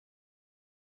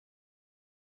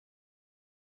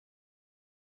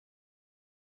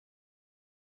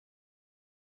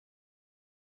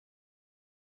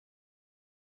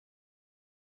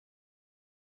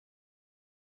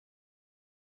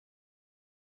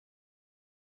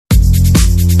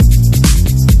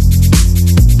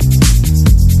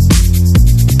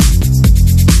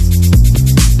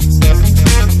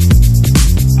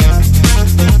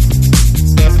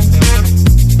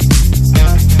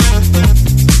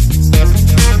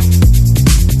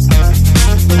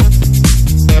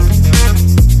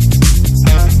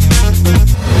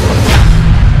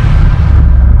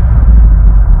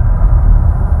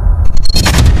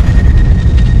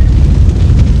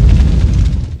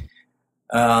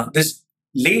this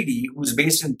lady who's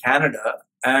based in Canada,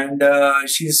 and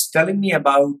she's telling me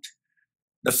about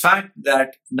the fact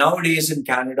that nowadays in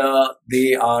Canada,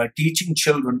 they are teaching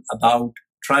children about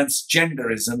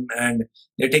transgenderism and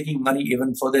they're taking money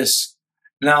even for this.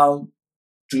 Now,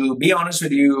 to be honest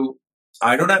with you,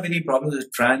 I don't have any problems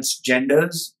with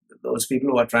transgenders, those people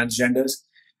who are transgenders.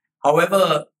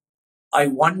 However, I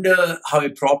wonder how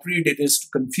appropriate it is to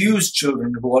confuse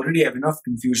children who already have enough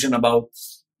confusion about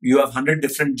you have 100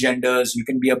 different genders, you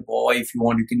can be a boy if you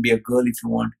want, you can be a girl if you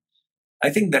want. I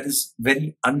think that is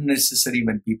very unnecessary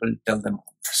when people tell them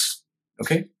all this.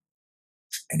 Okay?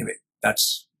 Anyway,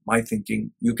 that's my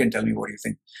thinking. You can tell me what you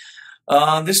think.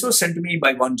 This was sent to me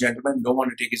by one gentleman, don't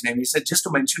want to take his name. He said, just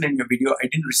to mention in your video, I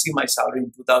didn't receive my salary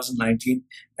in 2019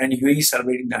 and UAE is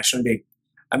celebrating National Day.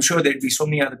 I'm sure there'd be so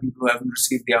many other people who haven't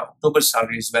received their October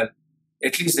salary as well.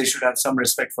 At least they should have some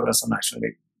respect for us on National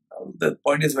Day. The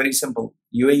point is very simple.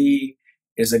 UAE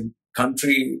is a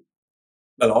country,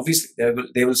 well, obviously,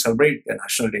 they will celebrate their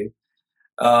National Day.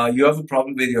 You have a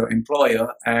problem with your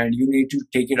employer and you need to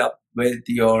take it up with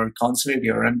your consulate,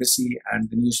 your embassy, and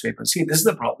the newspaper. See, this is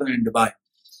the problem in Dubai.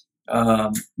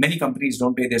 Many companies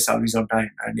don't pay their salaries on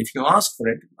time. And if you ask for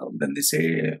it, well, then they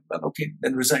say, well, okay,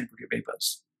 then resign, put your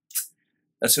papers.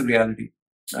 That's the reality.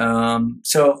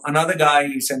 So another guy,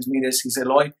 he sends me this. He said,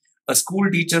 Loy, a school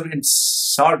teacher in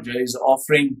Sharjah is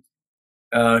offering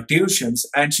tuitions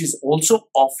and she's also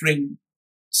offering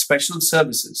special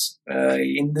services.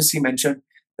 In this, he mentioned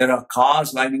there are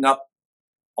cars lining up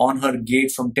on her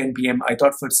gate from 10 p.m. I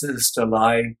thought first it's a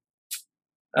lie.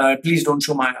 Please don't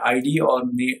show my ID or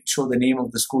show the name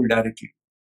of the school directly.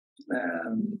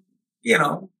 You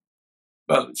know,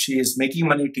 well, she is making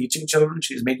money teaching children.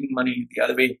 She is making money the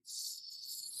other way.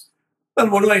 Well,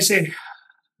 what do I say?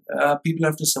 People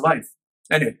have to survive.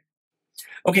 Anyway.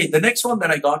 Okay, the next one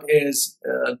that I got is,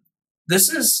 this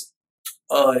is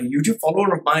a YouTube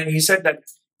follower of mine. He said that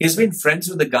he's been friends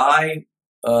with a guy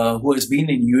who has been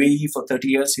in UAE for 30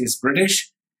 years. He's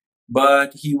British,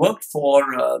 but he worked for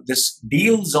this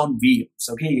Deals on Wheels.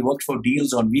 Okay, he worked for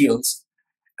Deals on Wheels.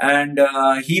 And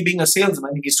he being a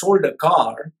salesman, he sold a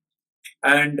car.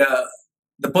 And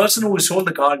the person who sold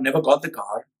the car never got the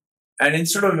car. And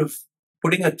instead of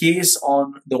putting a case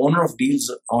on the owner of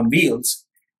Deals on Wheels,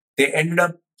 they ended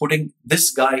up putting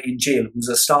this guy in jail, who's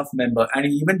a staff member. And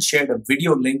he even shared a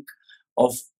video link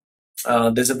of,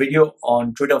 there's a video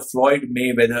on Twitter, Floyd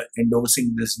Mayweather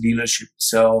endorsing this dealership.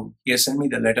 So he has sent me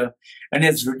the letter and he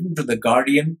has written to The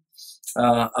Guardian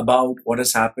about what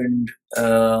has happened,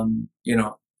 you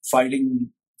know,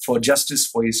 fighting for justice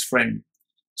for his friend.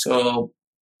 So,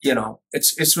 you know,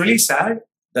 it's really sad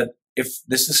that if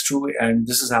this is true and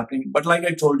this is happening. But like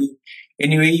I told you,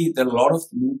 anyway, there are a lot of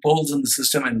loopholes in the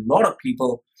system and a lot of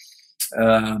people,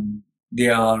 they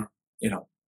are, you know,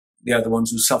 they are the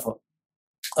ones who suffer.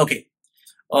 Okay.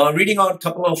 Reading out a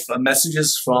couple of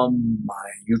messages from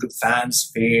my YouTube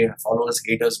fans, followers,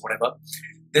 haters, whatever.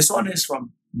 This one is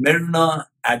from Mirna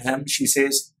Adham. She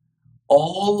says,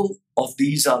 all of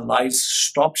these are lies.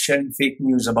 Stop sharing fake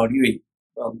news about UAE.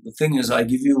 Well, the thing is, I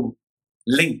give you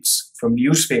links from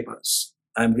newspapers.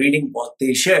 I'm reading what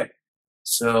they share.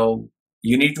 So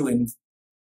you need to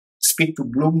speak to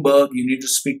Bloomberg. You need to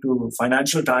speak to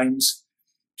Financial Times.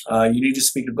 You need to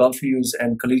speak to Gulf News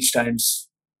and Khaleej Times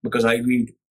because I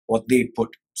read what they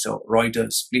put. So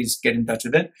Reuters, please get in touch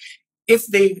with them. If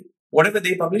they, whatever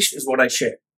they publish is what I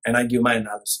share and I give my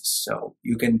analysis. So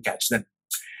you can catch them.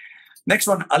 Next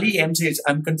one, Ali M says,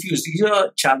 I'm confused. Is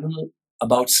your channel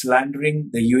about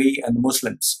slandering the UAE and the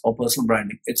Muslims or personal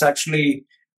branding? It's actually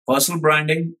personal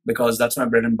branding because that's my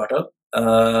bread and butter.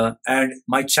 And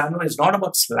my channel is not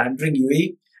about slandering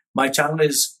UAE. My channel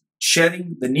is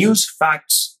sharing the news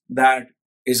facts that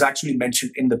is actually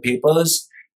mentioned in the papers.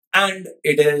 And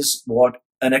it is what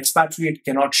an expatriate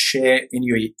cannot share in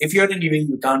UAE. If you're in UAE,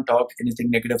 you can't talk anything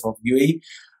negative of UAE.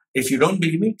 If you don't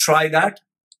believe me, try that.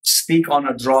 Speak on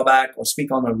a drawback or speak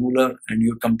on a ruler and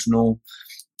you'll come to know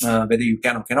whether you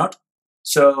can or cannot.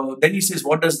 So then he says,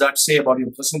 what does that say about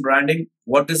your personal branding?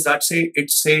 What does that say? It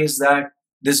says that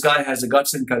this guy has the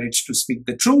guts and courage to speak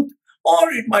the truth. Or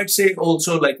it might say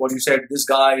also, like what you said, this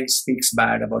guy speaks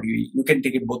bad about you. You can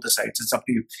take it both the sides. It's up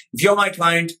to you. If you're my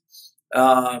client,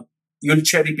 you'll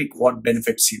cherry pick what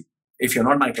benefits you. If you're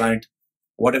not my client,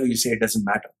 whatever you say, it doesn't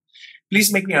matter.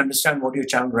 Please make me understand what your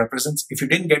channel represents. If you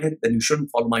didn't get it, then you shouldn't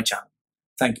follow my channel.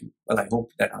 Thank you. Well, I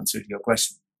hope that answered your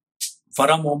question.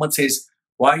 Farah Mohammed says,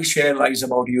 why share lies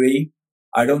about UAE?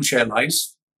 I don't share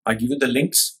lies. I give you the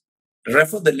links.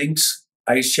 Refer the links.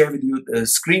 I share with you the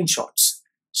screenshots.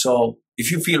 So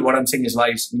if you feel what I'm saying is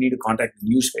lies, you need to contact the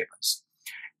newspapers.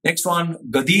 Next one,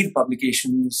 Gadir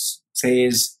Publications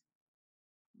says,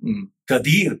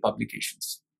 Gadir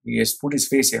Publications. He has put his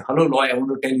face here. Hello, Loy, I want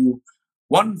to tell you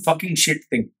one fucking shit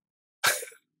thing.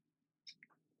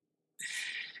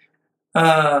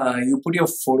 You put your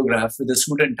photograph with a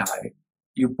suit and tie.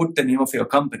 You put the name of your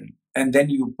company. And then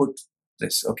you put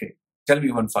this. Okay, tell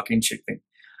me one fucking shit thing.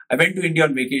 I went to India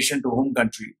on vacation to home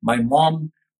country. My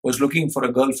mom was looking for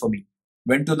a girl for me.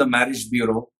 Went to the marriage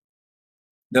bureau.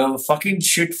 The fucking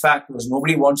shit fact was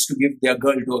nobody wants to give their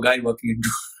girl to a guy working in.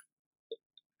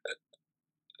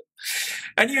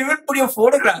 And you even put your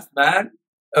photograph, man.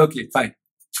 Okay, fine.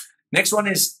 Next one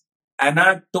is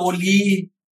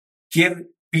Anatoly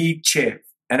Kirpichev.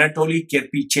 Anatoly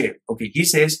Kirpichev. Okay, he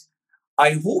says,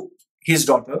 I hope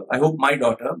my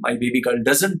daughter, my baby girl,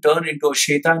 doesn't turn into a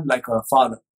shaitan like her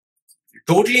father.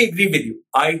 Totally agree with you.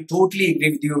 I totally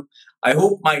agree with you. I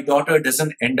hope my daughter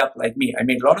doesn't end up like me. I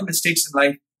made a lot of mistakes in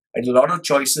life. I had a lot of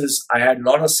choices. I had a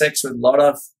lot of sex with a lot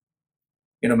of,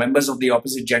 members of the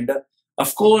opposite gender.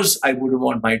 Of course, I wouldn't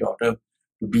want my daughter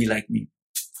to be like me.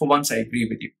 For once, I agree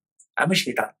with you. I'm a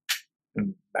shaitan.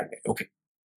 Bad guy. Okay.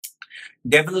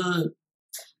 Devil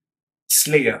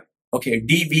Slayer. Okay.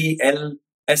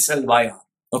 DVLSLYR.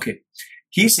 Okay.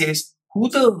 He says, who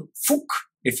the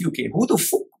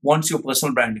fuck wants your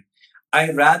personal branding?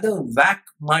 I rather whack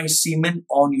my semen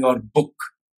on your book.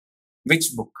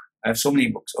 Which book? I have so many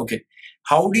books. Okay.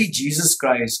 Howdy, Jesus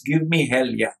Christ, give me hell,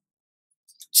 yeah.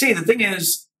 See, the thing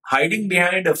is, hiding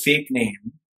behind a fake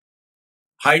name,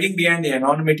 hiding behind the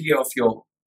anonymity of your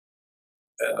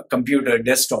computer,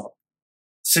 desktop,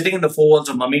 sitting in the four walls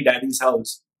of mommy daddy's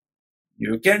house,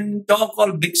 you can talk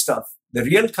all big stuff. The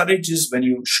real courage is when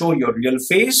you show your real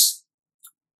face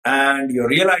and your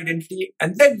real identity,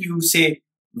 and then you say,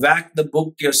 whack the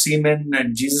book, your semen,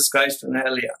 and Jesus Christ and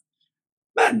hell, yeah.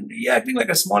 Man, you're acting like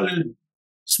a small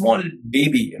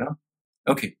baby,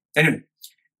 Okay, anyway.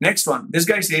 Next one. This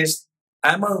guy says,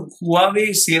 I'm a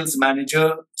Huawei sales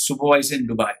manager supervisor in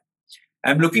Dubai.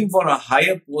 I'm looking for a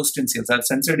higher post in sales. I've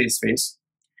censored his face.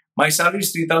 My salary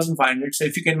is 3,500. So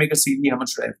if you can make a CV, how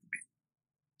much do I have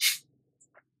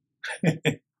to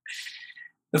pay?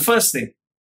 The first thing,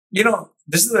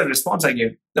 this is the response I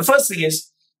gave. The first thing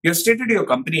is, you have stated your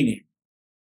company name.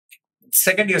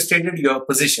 Second, you have stated your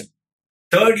position.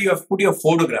 Third, you have put your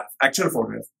photograph, actual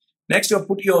photograph. Next, you have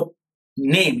put your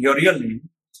name, your real name.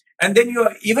 And then you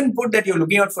have even put that you're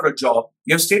looking out for a job.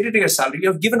 You have stated your salary.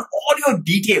 You have given all your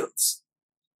details.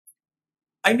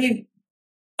 I mean,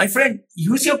 my friend,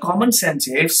 use your common sense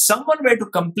here. If someone were to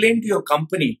complain to your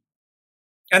company,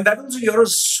 and that also you're a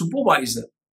supervisor,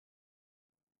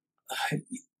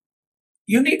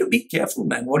 you need to be careful,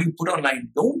 man. What you put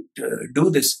online, don't do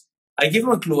this. I gave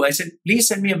him a clue. I said, please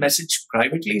send me a message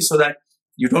privately so that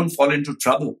you don't fall into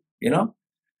trouble,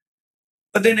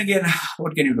 But then again,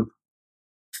 what can you do?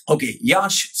 Okay,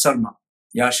 Yash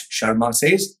Sharma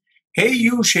says, hey,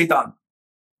 you shaitan.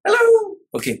 Hello.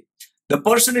 Okay. The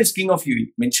person is king of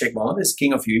UAE. Means Sheikh Mohammed is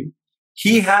king of UAE.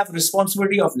 He have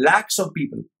responsibility of lakhs of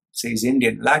people. Says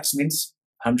Indian. Lakhs means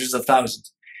hundreds of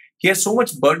thousands. He has so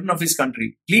much burden of his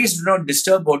country. Please do not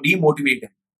disturb or demotivate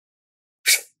him.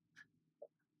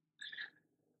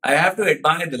 I have to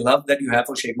admire the love that you have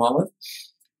for Sheikh Mohammed.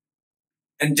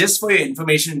 And just for your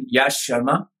information, Yash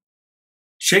Sharma,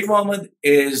 Sheikh Mohammed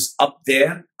is up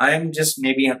there. I am just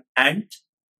maybe an ant.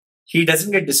 He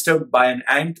doesn't get disturbed by an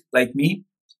ant like me.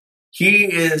 He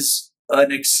is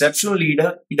an exceptional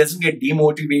leader. He doesn't get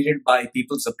demotivated by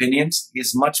people's opinions. He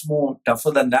is much more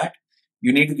tougher than that.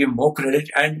 You need to give more credit.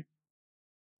 And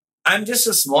I'm just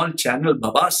a small channel,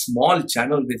 Baba, small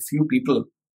channel with few people.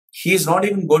 He is not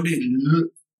even going to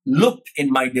look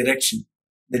in my direction,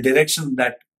 the direction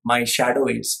that my shadow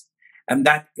is. And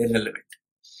that irrelevant.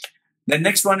 The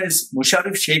next one is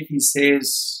Musharraf Sheikh. He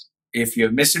says, if you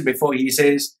have missed it before, he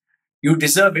says, you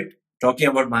deserve it. Talking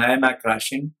about my iMac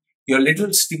crashing. Your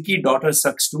little stinky daughter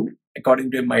sucks too.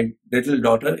 According to him, my little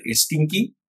daughter is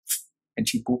stinky. And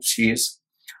she poops, she is.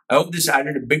 I hope this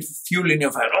added a bit of fuel in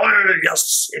your fire. Oh,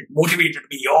 yes, it motivated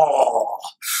me. Oh,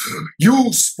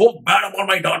 you spoke bad about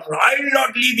my daughter. I will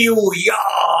not leave you.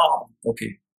 Yeah.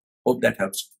 Okay. Hope that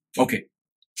helps. Okay.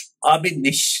 Abid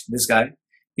Nish, this guy,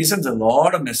 he sends a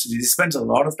lot of messages. He spends a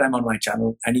lot of time on my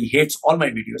channel and he hates all my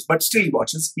videos, but still he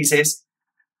watches. He says,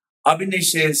 Abid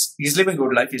Nish says, he's living a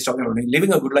good life. He's talking about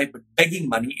living a good life, but begging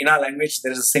money. In our language,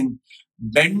 there is a saying,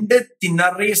 Bende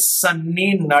tinare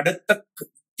sanni nadatak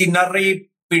tinare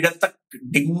pidatak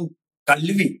ding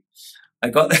kalvi. I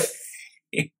call that.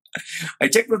 I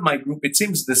checked with my group. It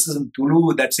seems this is in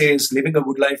Tulu that says living a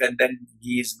good life, and then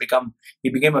he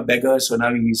became a beggar. So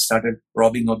now he started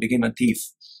robbing or became a thief.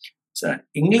 So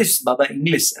English, Baba,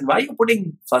 English. And why are you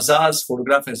putting Fazal's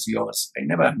photograph as yours? I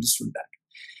never understood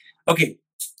that. Okay.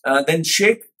 Then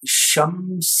Sheikh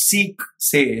Shamsik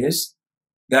says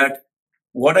that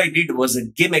what I did was a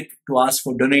gimmick to ask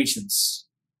for donations.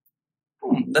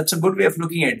 That's a good way of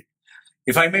looking at it.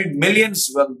 If I made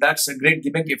millions, well, that's a great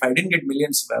gimmick. If I didn't get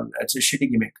millions, well, that's a shitty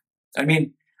gimmick. I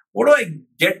mean, what do I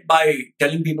get by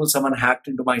telling people someone hacked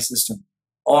into my system?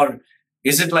 Or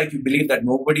is it like you believe that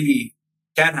nobody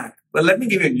can hack? Well, let me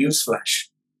give you a news flash.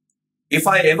 If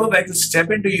I ever were to step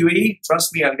into UAE,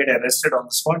 trust me, I'll get arrested on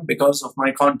the spot because of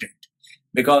my content.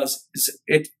 Because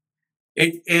it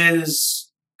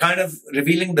is kind of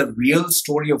revealing the real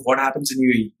story of what happens in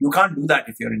UAE. You can't do that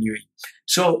if you're in UAE.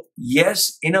 So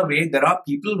yes, in a way, there are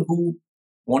people who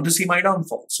want to see my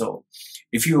downfall. So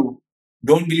if you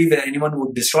don't believe that anyone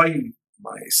would destroy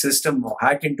my system or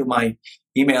hack into my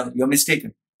email, you're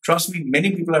mistaken. Trust me,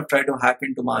 many people have tried to hack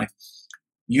into my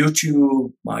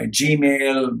YouTube, my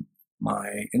Gmail,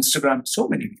 my Instagram, so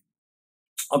many people.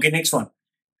 Okay, next one.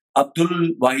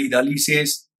 Abdul Wahid Ali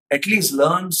says, at least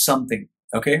learn something.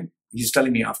 Okay, he's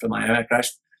telling me after my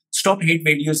crash, stop hate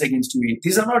videos against you.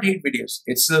 These are not hate videos.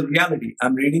 It's the reality.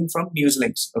 I'm reading from news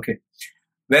links. Okay,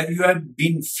 where you have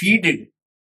been feeded.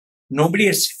 Nobody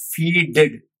has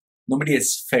feeded. Nobody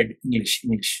has fed English.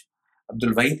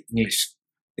 Abdul Wahid, English.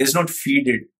 There's not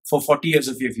feeded for 40 years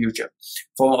of your future,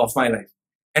 of my life.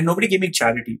 And nobody gave me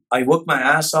charity. I worked my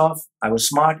ass off. I was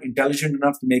smart, intelligent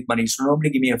enough to make money. So nobody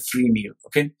gave me a free meal.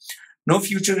 Okay. No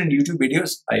future in YouTube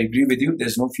videos. I agree with you.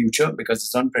 There's no future because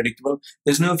it's unpredictable.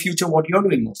 There's no future what you're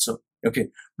doing also. Okay.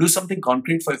 Do something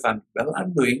concrete for your family. Well,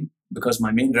 I'm doing because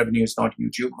my main revenue is not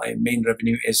YouTube. My main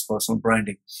revenue is personal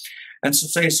branding. And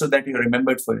so that you're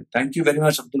remembered for it. Thank you very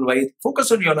much, Abdul Wahid.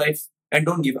 Focus on your life and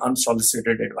don't give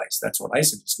unsolicited advice. That's what I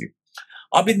suggest you.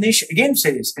 Abid Nish again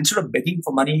says, instead of begging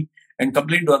for money and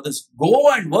complain to others,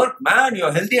 go and work, man.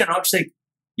 You're healthy and not sick.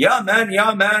 Yeah, man.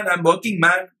 I'm working,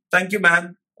 man. Thank you,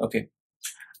 man. Okay.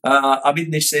 Abid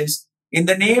Nish says, in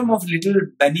the name of little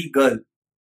Benny girl,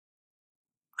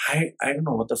 I don't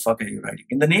know what the fuck are you writing.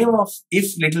 In the name of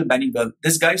if little Benny girl,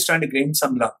 this guy's trying to gain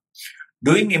some love,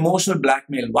 doing emotional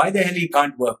blackmail. Why the hell he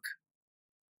can't work?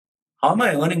 How am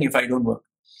I earning if I don't work?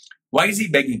 Why is he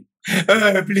begging?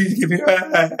 Please give me,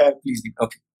 please give me.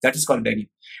 Okay, that is called begging.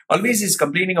 Always he's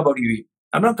complaining about you.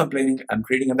 I'm not complaining, I'm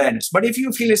creating awareness. But if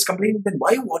you feel he's complaining, then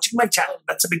why are you watching my channel?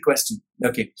 That's a big question.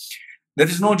 Okay, there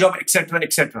is no job, etc.,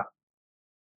 etc.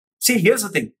 See, here's the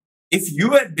thing. If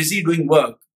you are busy doing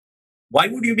work, why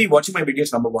would you be watching my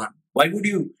videos, number one? Why would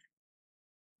you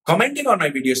commenting on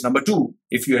my videos, number two,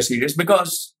 if you are serious?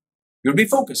 Because you'll be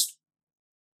focused.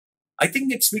 I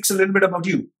think it speaks a little bit about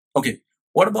you. Okay,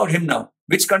 what about him now?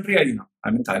 Which country are you now?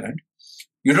 I'm in Thailand.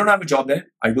 You don't have a job there.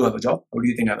 I do have a job. How do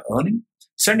you think I'm earning?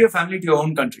 Send your family to your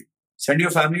own country. Send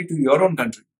your family to your own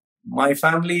country. My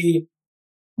family,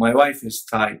 my wife is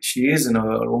Thai. She is in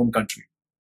her own country.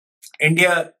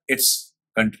 India, it's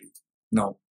country.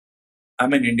 No,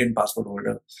 I'm an Indian passport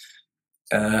holder.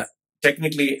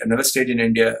 Technically, I never stayed in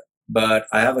India, but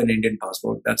I have an Indian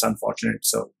passport. That's unfortunate.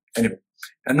 So anyway,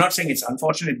 I'm not saying it's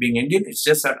unfortunate being Indian. It's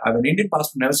just that I have an Indian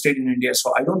passport, never stayed in India.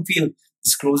 So I don't feel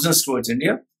this closeness towards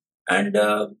India. And,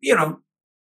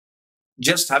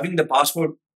 just having the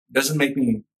passport doesn't make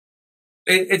me,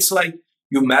 it's like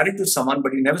you're married to someone,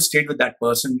 but you never stayed with that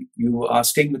person. You are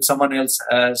staying with someone else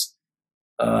as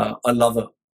a lover.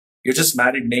 You're just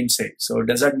married namesake. So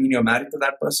does that mean you're married to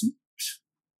that person?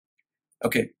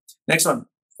 Okay. Next one.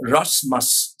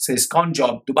 Rasmus says, con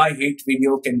job. Dubai hate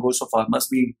video can go so far. Must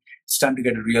be, it's time to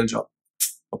get a real job.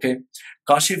 Okay.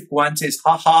 Kashif Kwan says,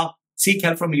 haha, seek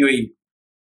help from UAE.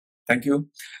 Thank you.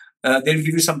 They'll give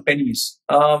you some pennies.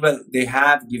 Well, they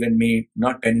have given me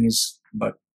not pennies,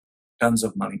 but tons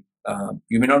of money.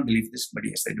 You may not believe this, but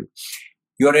yes, they do.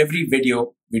 Your every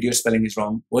video spelling is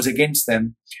wrong, was against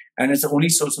them, and it's the only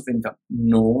source of income.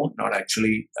 No, not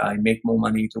actually. I make more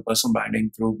money through personal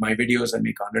branding. Through my videos, I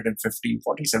make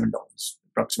 $147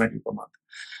 approximately per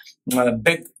month.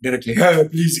 Beg directly.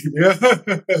 Please give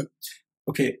me.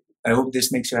 Okay, I hope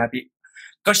this makes you happy.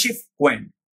 Kashif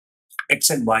Gwen, X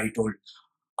and Y told,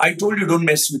 I told you don't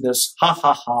mess with us. Ha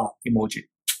ha ha emoji.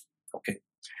 Okay.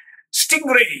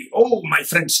 Stingray. Oh, my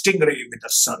friend Stingray with a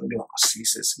sunglass. He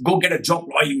says, go get a job,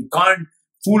 Loy. You can't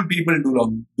fool people too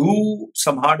long. Do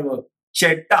some hard work.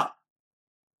 Chetta.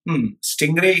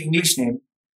 Stingray, English name.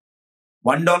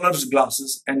 $1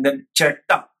 glasses and then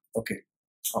Chetta. Okay.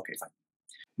 Okay, fine.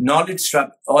 Knowledge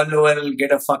trap. All over,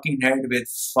 get a fucking head with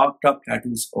fucked up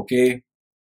tattoos. Okay.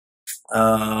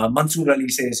 Mansoor Ali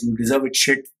says, you deserve it,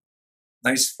 shit.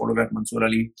 Nice photograph, Mansoor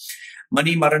Ali.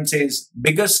 Mani Maran says,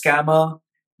 biggest scammer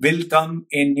will come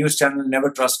in news channel, never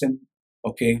trust him.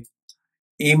 Okay.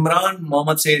 Imran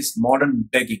Mohammed says modern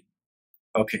begging.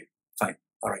 Okay, fine.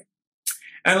 All right.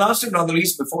 And last but not the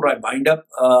least, before I wind up,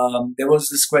 there was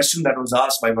this question that was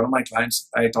asked by one of my clients.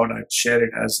 I thought I'd share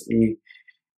it as a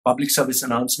public service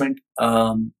announcement.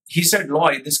 He said,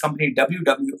 Loy, this company,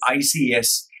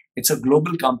 WWICS, it's a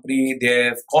global company.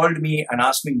 They've called me and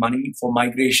asked me money for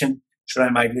migration. Should I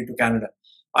migrate to Canada?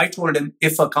 I told him,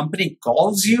 if a company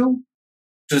calls you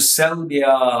to sell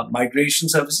their migration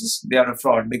services, they are a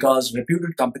fraud because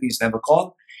reputed companies never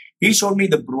call. He showed me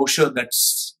the brochure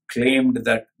that's claimed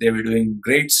that they were doing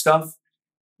great stuff.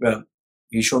 Well,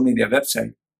 he showed me their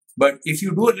website. But if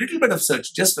you do a little bit of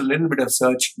search, just a little bit of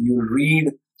search, you'll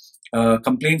read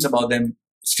complaints about them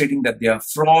stating that they are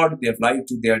fraud, they have lied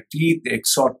to their teeth, they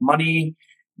extort money,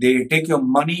 they take your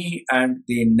money and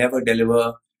they never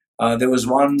deliver. There was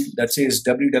one that says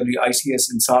WWICS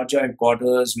in Sharjah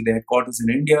headquarters with the headquarters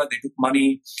in India. They took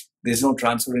money. There's no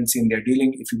transparency in their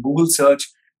dealing. If you Google search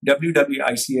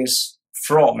WWICS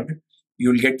fraud,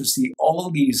 you'll get to see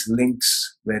all these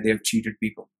links where they have cheated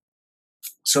people.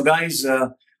 So guys,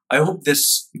 I hope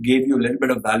this gave you a little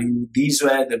bit of value. These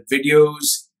were the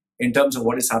videos in terms of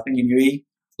what is happening in UAE.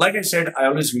 Like I said, I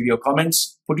always read your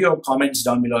comments. Put your comments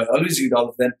down below. I always read all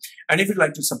of them. And if you'd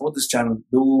like to support this channel,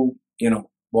 do,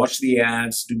 watch the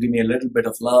ads, do give me a little bit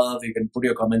of love. You can put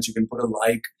your comments, you can put a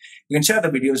like. You can share the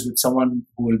videos with someone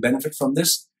who will benefit from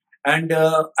this. And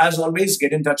as always,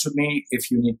 get in touch with me if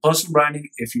you need personal branding,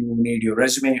 if you need your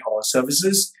resume or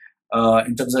services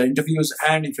in terms of interviews,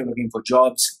 and if you're looking for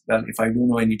jobs. Well, if I do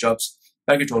know any jobs,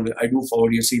 like I told you, I do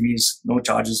forward your CVs, no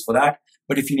charges for that.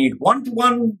 But if you need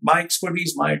one-to-one, my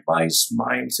expertise, my advice,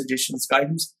 my suggestions,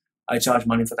 guidance, I charge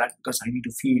money for that because I need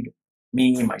to feed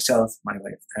me, myself, my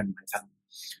wife, and my family.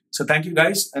 So thank you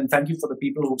guys, and thank you for the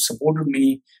people who supported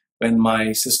me when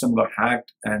my system got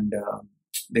hacked and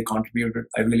they contributed.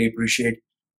 I really appreciate.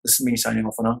 This is me signing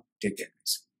off for now. Take care,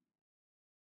 guys.